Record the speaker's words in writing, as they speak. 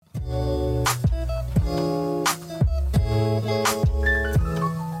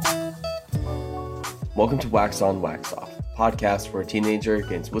Welcome to Wax On, Wax Off, a podcast where a teenager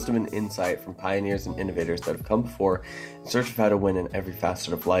gains wisdom and insight from pioneers and innovators that have come before in search of how to win in every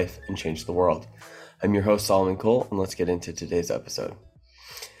facet of life and change the world. I'm your host, Solomon Cole, and let's get into today's episode.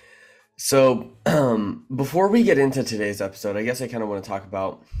 So, before we get into today's episode, I guess I kind of want to talk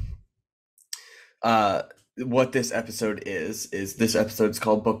about what this episode is. This episode's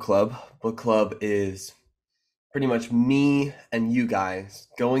called Book Club. Book Club is pretty much me and you guys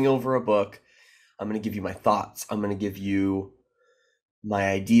going over a book. I'm going to give you my thoughts. I'm going to give you my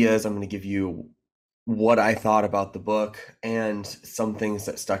ideas. I'm going to give you what I thought about the book and some things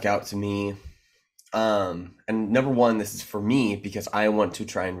that stuck out to me. And number one, this is for me because I want to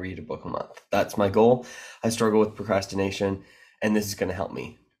try and read a book a month. That's my goal. I struggle with procrastination, and this is going to help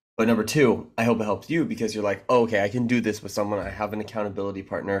me. But number two, I hope it helps you because you're like, oh, okay, I can do this with someone. I have an accountability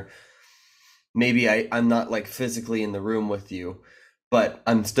partner. Maybe I'm not like physically in the room with you, but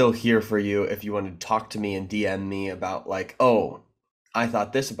I'm still here for you if you want to talk to me and DM me about like, oh, I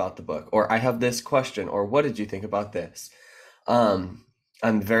thought this about the book, or I have this question, or what did you think about this? I'm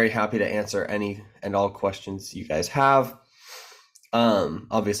very happy to answer any and all questions you guys have.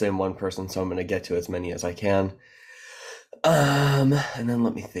 Obviously I'm one person, so I'm going to get to as many as I can. And then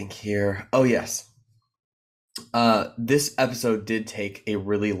let me think here. Oh, yes. This episode did take a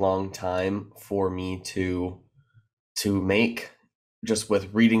really long time for me to make, just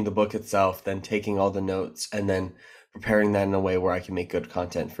with reading the book itself, then taking all the notes, and then preparing that in a way where I can make good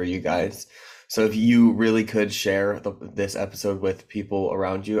content for you guys. So if you really could share this episode with people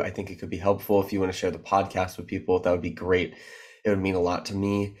around you, I think it could be helpful. If you want to share the podcast with people, that would be great. It would mean a lot to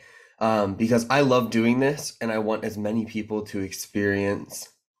me because I love doing this, and I want as many people to experience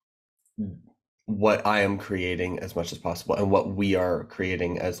what I am creating as much as possible and what we are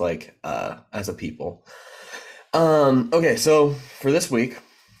creating as like as a people. Okay, so for this week,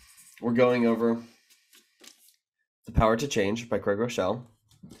 we're going over The Power to Change by Craig Rochelle.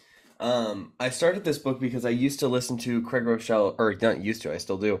 I started this book because I used to listen to Craig Rochelle, or not used to, I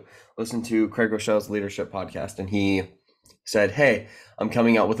still do, listen to Craig Rochelle's leadership podcast, and he said, hey, I'm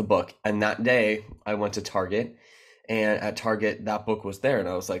coming out with a book. And that day I went to Target, and at Target, that book was there, and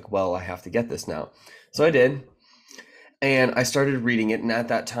I was like, well, I have to get this now. So I did. And I started reading it, and at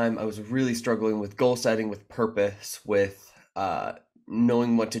that time, I was really struggling with goal setting, with purpose, with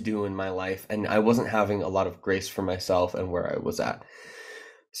knowing what to do in my life, and I wasn't having a lot of grace for myself and where I was at.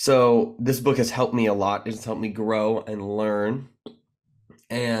 So this book has helped me a lot. It's helped me grow and learn,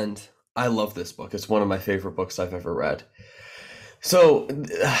 and I love this book. It's one of my favorite books I've ever read. So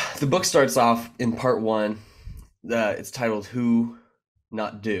the book starts off in part one. It's titled Who,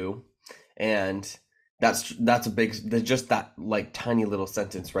 Not Do, and that's a big, just that like tiny little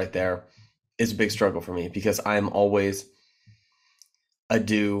sentence right there is a big struggle for me because I'm always a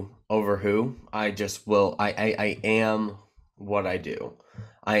do over who. I am what I do.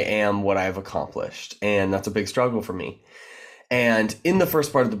 I am what I've accomplished, and that's a big struggle for me. And in the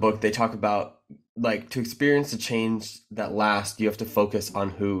first part of the book, they talk about like to experience the change that lasts, you have to focus on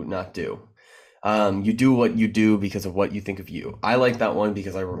who, not do. You do what you do because of what you think of you. I like that one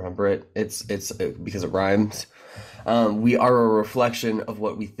because I remember it. It's because it rhymes. We are a reflection of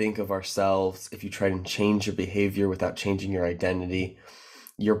what we think of ourselves. If you try to change your behavior without changing your identity,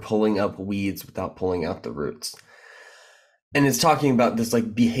 you're pulling up weeds without pulling out the roots. And it's talking about this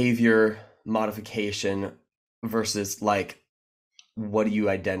like behavior modification versus like, what do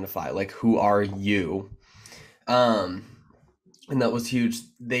you identify? Like, who are you? And that was huge.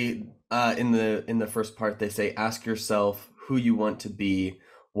 They in the first part, they say, ask yourself who you want to be,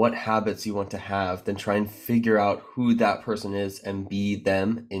 what habits you want to have, then try and figure out who that person is and be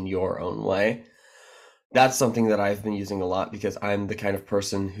them in your own way. That's something that I've been using a lot because I'm the kind of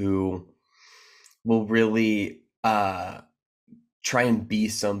person who will really try and be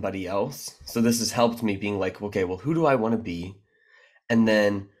somebody else. So this has helped me being like, okay, well, who do I want to be? And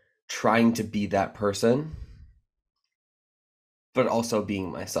then trying to be that person, but also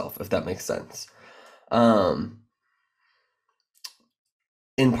being myself, if that makes sense.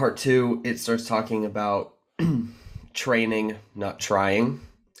 In part two, it starts talking about training, not trying.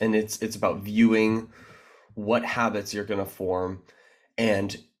 And it's about viewing what habits you're going to form.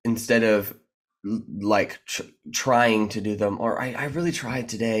 And instead of like trying to do them, or I really tried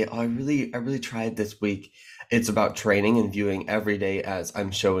today, I really tried this week. It's about training and viewing every day as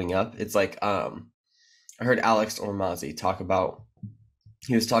I'm showing up. It's like, I heard Alex Hormozi talk about,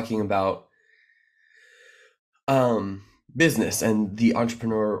 he was talking about business and the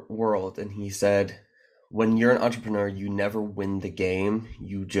entrepreneur world. And he said, when you're an entrepreneur, you never win the game.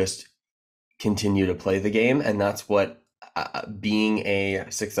 You just continue to play the game. And that's what being a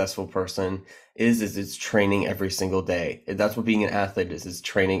successful person is it's training every single day. That's what being an athlete is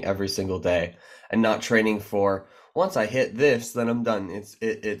training every single day, and not training for once I hit this, then I'm done.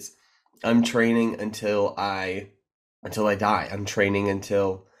 It's I'm training until I die. I'm training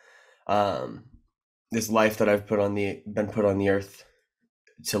until um this life that I've been put on the earth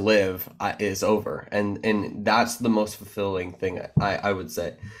to live is over, and that's the most fulfilling thing I would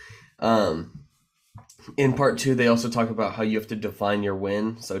say. Um, in part two, they also talk about how you have to define your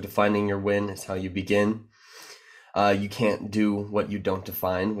win. So defining your win is how you begin. You can't do what you don't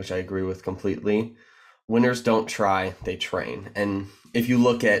define, which I agree with completely. Winners don't try, they train. And if you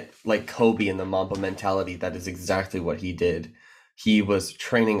look at like Kobe and the Mamba mentality, that is exactly what he did. He was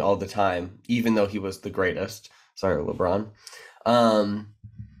training all the time, even though he was the greatest. Sorry, LeBron. Um,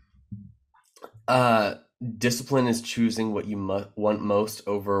 uh, Discipline is choosing what you want most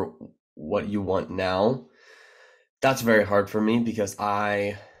over what you want now. That's very hard for me because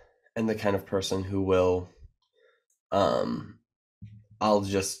I am the kind of person who will um I'll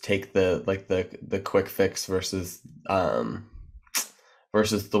just take the quick fix versus the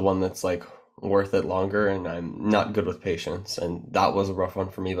one that's like worth it longer, and I'm not good with patience, and that was a rough one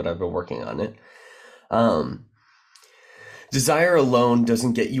for me, but I've been working on it. Um Desire alone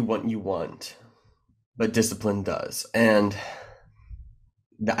doesn't get you what you want, but discipline does. And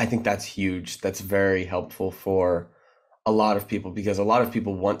I think that's huge. That's very helpful for a lot of people because a lot of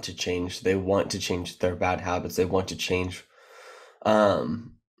people want to change. They want to change their bad habits. They want to change,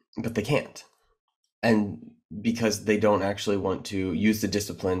 um, but they can't. And because they don't actually want to use the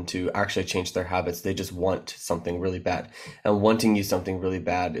discipline to actually change their habits, they just want something really bad. And wanting you something really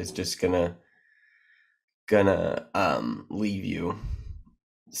bad is just gonna leave you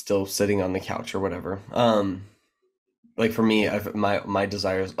still sitting on the couch or whatever. Like for me, my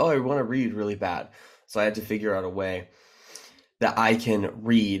desire is, oh, I want to read really bad. So I had to figure out a way that I can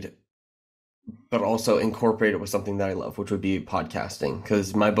read, but also incorporate it with something that I love, which would be podcasting.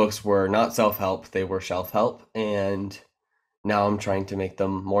 Because my books were not self-help, they were shelf-help, and now I'm trying to make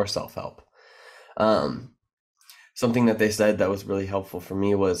them more self-help. Um, Something that they said that was really helpful for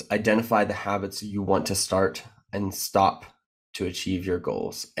me was identify the habits you want to start and stop to achieve your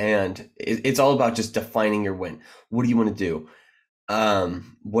goals. And it's all about just defining your win. What do you want to do?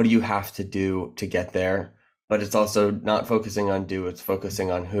 What do you have to do to get there? But it's also not focusing on do, it's focusing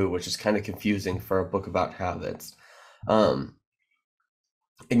on who, which is kind of confusing for a book about habits. Um,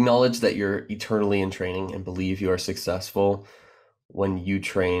 Acknowledge that you're eternally in training and believe you are successful when you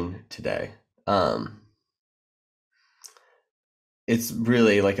train today. It's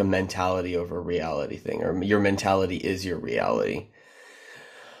really like a mentality over reality thing, or your mentality is your reality.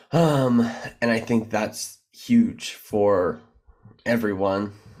 Um, and I think that's huge for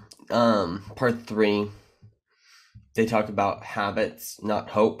everyone. Part three, they talk about habits, not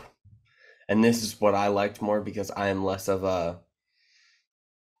hope. And this is what I liked more because I am less of a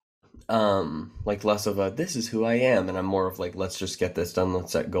less of a this is who I am, and I'm more of like let's just get this done,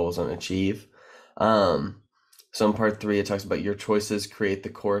 let's set goals and achieve. Um so in part three it talks about your choices create the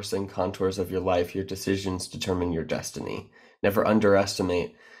course and contours of your life, your decisions determine your destiny. Never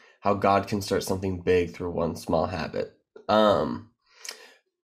underestimate how God can start something big through one small habit.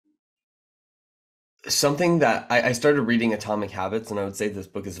 Something that I started reading Atomic Habits, and I would say this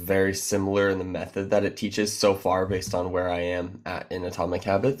book is very similar in the method that it teaches so far based on where I am at in Atomic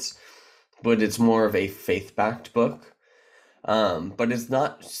Habits, but it's more of a faith-backed book. But it's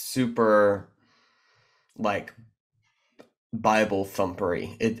not super like Bible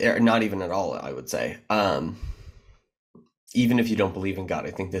thumpery. Not even at all, I would say. Even if you don't believe in God,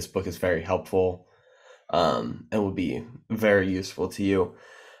 I think this book is very helpful, and will be very useful to you.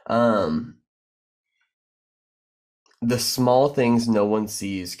 Um, The small things no one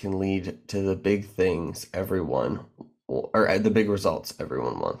sees can lead to the big things everyone, or the big results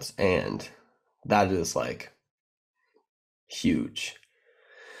everyone wants. And that is like huge.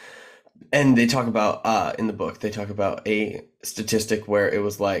 And they talk about, in the book, they talk about a statistic where it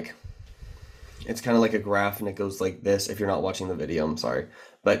was like, it's kind of like a graph and it goes like this. If you're not watching the video, I'm sorry.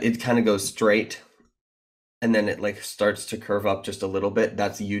 But it kind of goes straight and then it like starts to curve up just a little bit.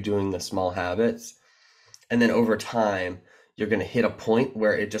 That's you doing the small habits. And then over time, you're going to hit a point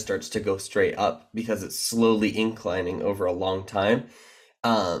where it just starts to go straight up because it's slowly inclining over a long time.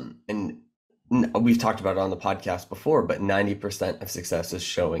 And we've talked about it on the podcast before, but 90% of success is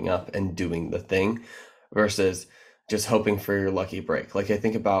showing up and doing the thing versus just hoping for your lucky break. Like I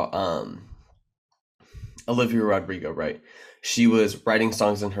think about Olivia Rodrigo, right? She was writing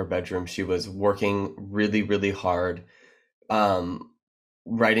songs in her bedroom. She was working really, really hard, um,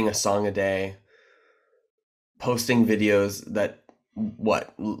 writing a song a day, posting videos that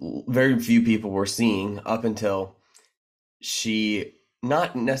very few people were seeing up until she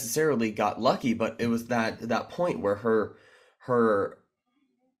not necessarily got lucky, but it was that point where her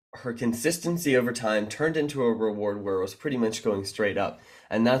her consistency over time turned into a reward where it was pretty much going straight up.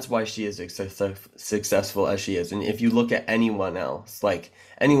 And that's why she is successful as she is. And if you look at anyone else, like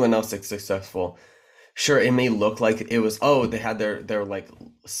anyone else that's successful, sure, it may look like it was, oh, they had their like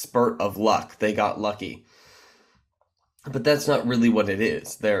spurt of luck. They got lucky. But that's not really what it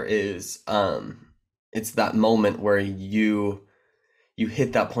is. There is it's that moment where you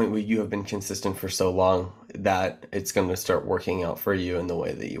hit that point where you have been consistent for so long that it's going to start working out for you in the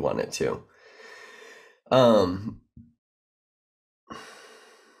way that you want it to.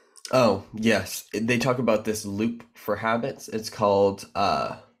 Oh, yes. They talk about this loop for habits. It's called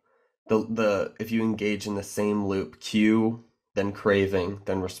the if you engage in the same loop, cue, then craving,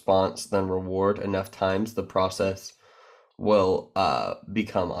 then response, then reward enough times, the process will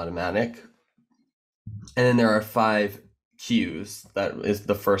become automatic. And then there are 5 cues. That is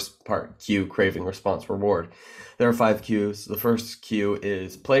the first part: cue, craving, response, reward. There are 5 cues. The first cue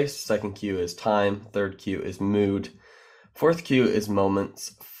is place, second cue is time, third cue is mood, fourth cue is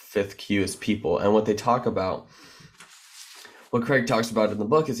moments, fifth cue is people. And what Craig talks about in the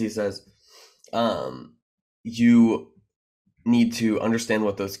book is he says, you need to understand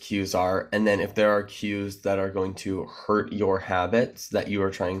what those cues are, and then if there are cues that are going to hurt your habits that you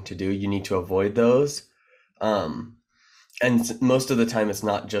are trying to do, you need to avoid those. And most of the time it's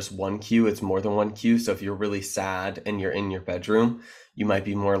not just one cue, it's more than one cue. So if you're really sad and you're in your bedroom, you might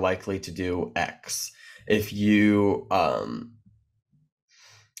be more likely to do X. If you are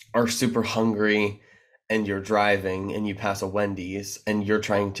super hungry and you're driving and you pass a Wendy's and you're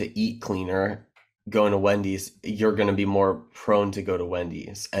trying to eat cleaner, going to Wendy's, you're going to be more prone to go to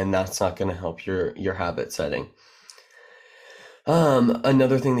Wendy's, and that's not going to help your habit setting.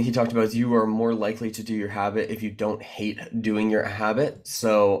 Another thing that he talked about is you are more likely to do your habit if you don't hate doing your habit.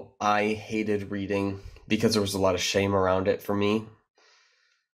 So I hated reading because there was a lot of shame around it for me.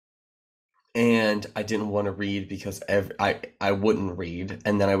 And I didn't want to read because I wouldn't read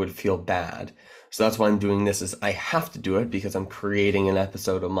and then I would feel bad. So that's why I'm doing this, is I have to do it because I'm creating an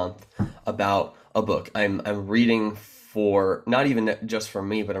episode a month about a book. I'm reading for, not even just for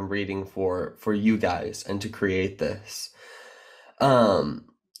me, but I'm reading for you guys and to create this.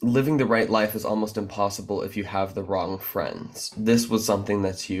 Living the right life is almost impossible if you have the wrong friends. This was something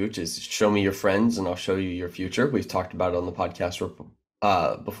that's huge, is show me your friends and I'll show you your future. We've talked about it on the podcast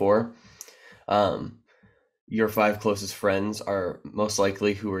before. Your 5 closest friends are most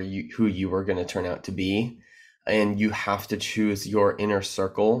likely who you are going to turn out to be, and you have to choose your inner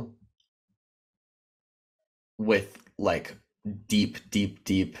circle with like deep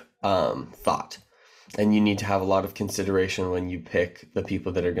thought. And you need to have a lot of consideration when you pick the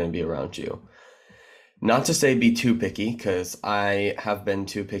people that are going to be around you. Not to say be too picky, because I have been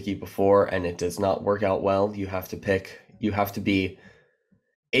too picky before and it does not work out well. You have to be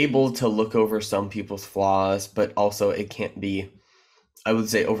able to look over some people's flaws, but also it can't be, I would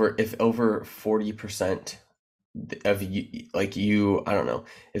say, over 40% of you, like you, I don't know,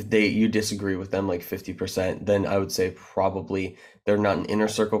 if you disagree with them like 50%, then I would say probably they're not an inner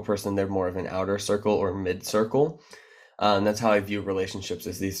circle person, they're more of an outer circle or mid circle. That's how I view relationships,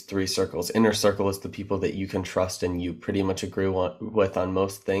 as these 3 circles. Inner circle is the people that you can trust and you pretty much agree with on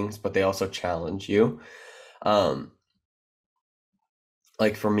most things, but they also challenge you.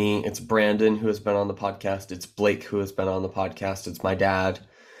 Like for me, it's Brandon, who has been on the podcast. It's Blake, who has been on the podcast. It's my dad,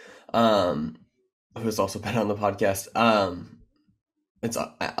 who has also been on the podcast. It's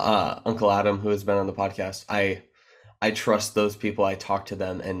Uncle Adam, who has been on the podcast. I trust those people. I talk to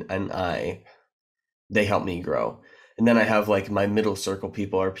them, and they help me grow. And then I have like my middle circle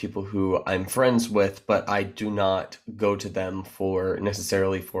people are people who I'm friends with, but I do not go to them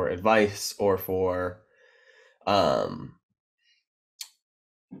necessarily for advice or for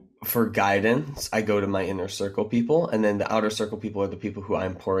guidance. I go to my inner circle people, and then the outer circle people are the people who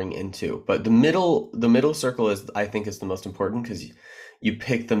I'm pouring into. But the middle circle is, I think, is the most important, because you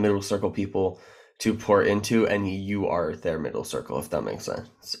pick the middle circle people to pour into, and you are their middle circle, if that makes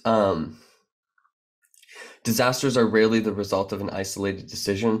sense. Disasters are rarely the result of an isolated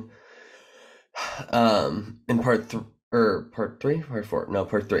decision. In part 3,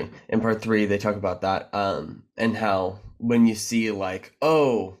 in part 3, they talk about that, and how when you see like,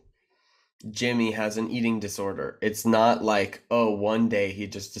 oh, Jimmy has an eating disorder, it's not like, oh, one day he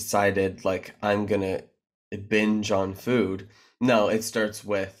just decided like, I'm gonna binge on food. No, it starts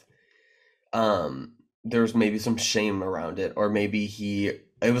with there's maybe some shame around it, or maybe he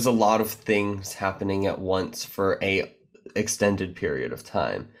it was a lot of things happening at once for a extended period of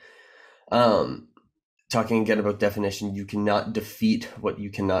time. Um, Talking again about definition, you cannot defeat what you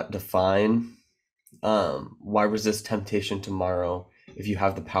cannot define. Why resist temptation tomorrow if you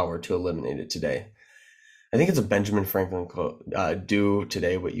have the power to eliminate it today? I think it's a Benjamin Franklin quote. Do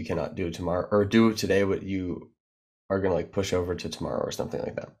today what you cannot do tomorrow, or do today what you are gonna like push over to tomorrow, or something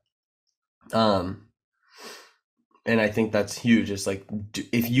like that. And I think that's huge. It's like,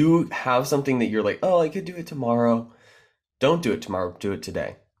 if you have something that you're like, oh, I could do it tomorrow, don't do it tomorrow. Do it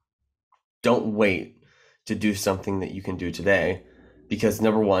today. Don't wait to do something that you can do today, because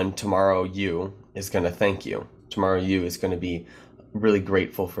number one, tomorrow you is going to thank you. Tomorrow you is going to be really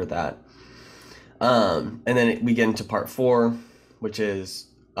grateful for that. And then we get into part 4, which is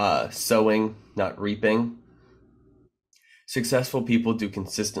sowing, not reaping. Successful people do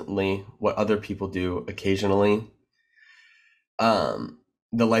consistently what other people do occasionally. The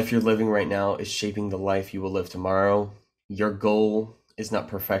life you're living right now is shaping the life you will live tomorrow. Your goal is not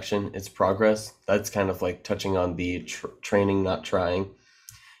perfection, it's progress. That's kind of like touching on the training, not trying.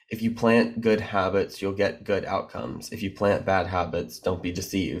 If you plant good habits, you'll get good outcomes. If you plant bad habits, don't be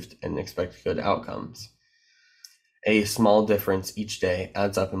deceived and expect good outcomes. A small difference each day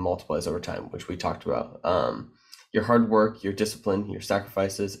adds up and multiplies over time, which we talked about. Your hard work, your discipline, your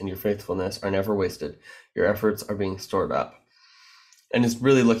sacrifices, and your faithfulness are never wasted. Your efforts are being stored up. And it's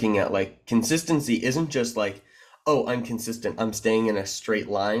really looking at like consistency isn't just like, oh, I'm consistent, I'm staying in a straight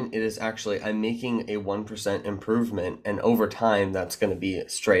line. It is actually, I'm making a 1% improvement, and over time that's going to be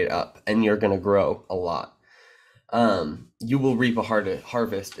straight up, and you're going to grow a lot. You will reap a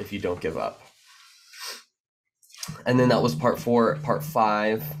harvest if you don't give up. And then that was part 4. Part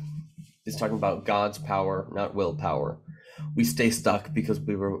 5 is talking about God's power, not willpower. We stay stuck because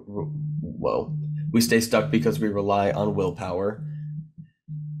we rely on willpower.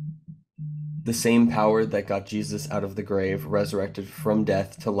 The same power that got Jesus out of the grave, resurrected from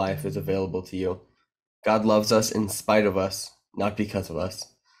death to life, is available to you. God loves us in spite of us, not because of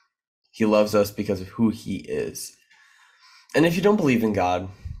us. He loves us because of who he is. And if you don't believe in God,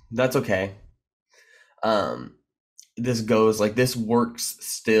 that's okay. This works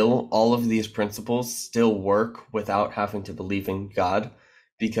still. All of these principles still work without having to believe in God,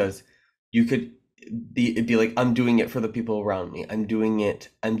 because you could it'd be like, I'm doing it for the people around me. I'm doing it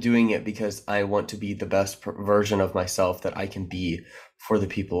because I want to be the best version of myself that I can be for the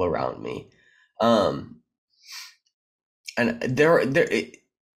people around me. And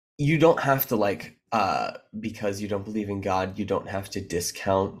you don't have to like, because you don't believe in God, you don't have to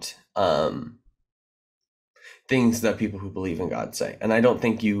discount things that people who believe in God say. And I don't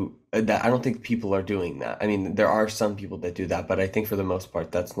think people are doing that. I mean, there are some people that do that, but I think for the most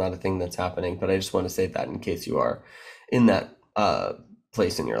part, that's not a thing that's happening. But I just want to say that in case you are in that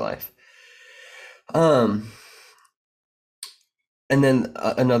place in your life. And then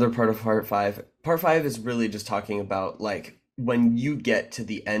another part of part 5. Part 5 is really just talking about like, when you get to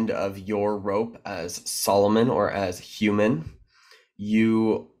the end of your rope as Solomon or as human,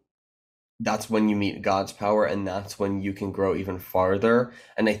 that's when you meet God's power, and that's when you can grow even farther.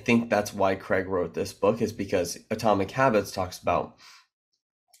 And I think that's why Craig wrote this book, is because Atomic Habits talks about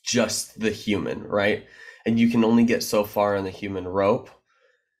just the human, right? And you can only get so far on the human rope.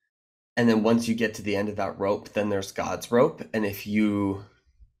 And then once you get to the end of that rope, then there's God's rope. And if you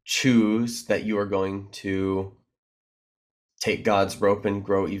choose that you are going to take God's rope and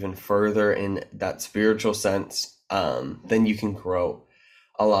grow even further in that spiritual sense, then you can grow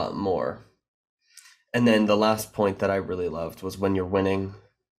a lot more. And then the last point that I really loved was, when you're winning,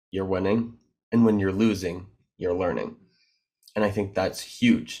 you're winning. And when you're losing, you're learning. And I think that's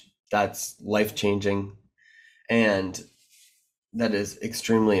huge. That's life-changing. And that is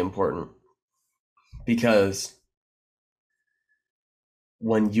extremely important, because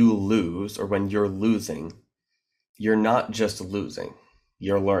when you lose, or when you're losing, you're not just losing,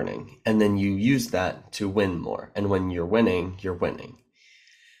 you're learning. And then you use that to win more. And when you're winning, you're winning.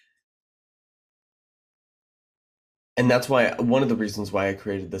 And that's why one of the reasons why I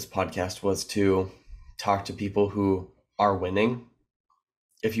created this podcast was to talk to people who are winning,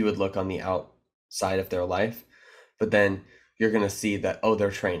 if you would look on the outside of their life. But then you're going to see that, oh,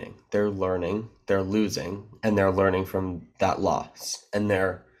 they're training, they're learning, they're losing, and they're learning from that loss. And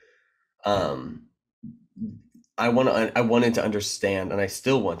I wanted to understand, and I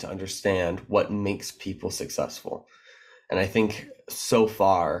still want to understand, what makes people successful. And I think so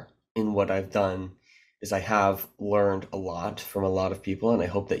far in what I've done is I have learned a lot from a lot of people, and I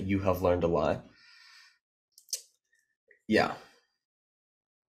hope that you have learned a lot. Yeah.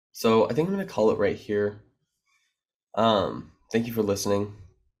 So I think I'm going to call it right here. Thank you for listening.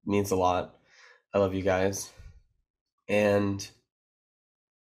 means a lot. I love you guys. And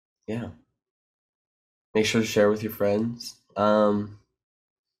yeah, make sure to share with your friends.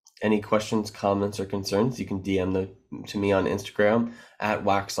 Any questions, comments, or concerns, you can DM them to me on Instagram at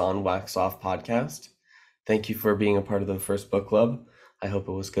Wax On Wax Off Podcast. Thank you for being a part of the first book club. I hope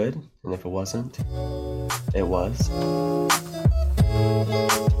it was good, and if it wasn't, it was.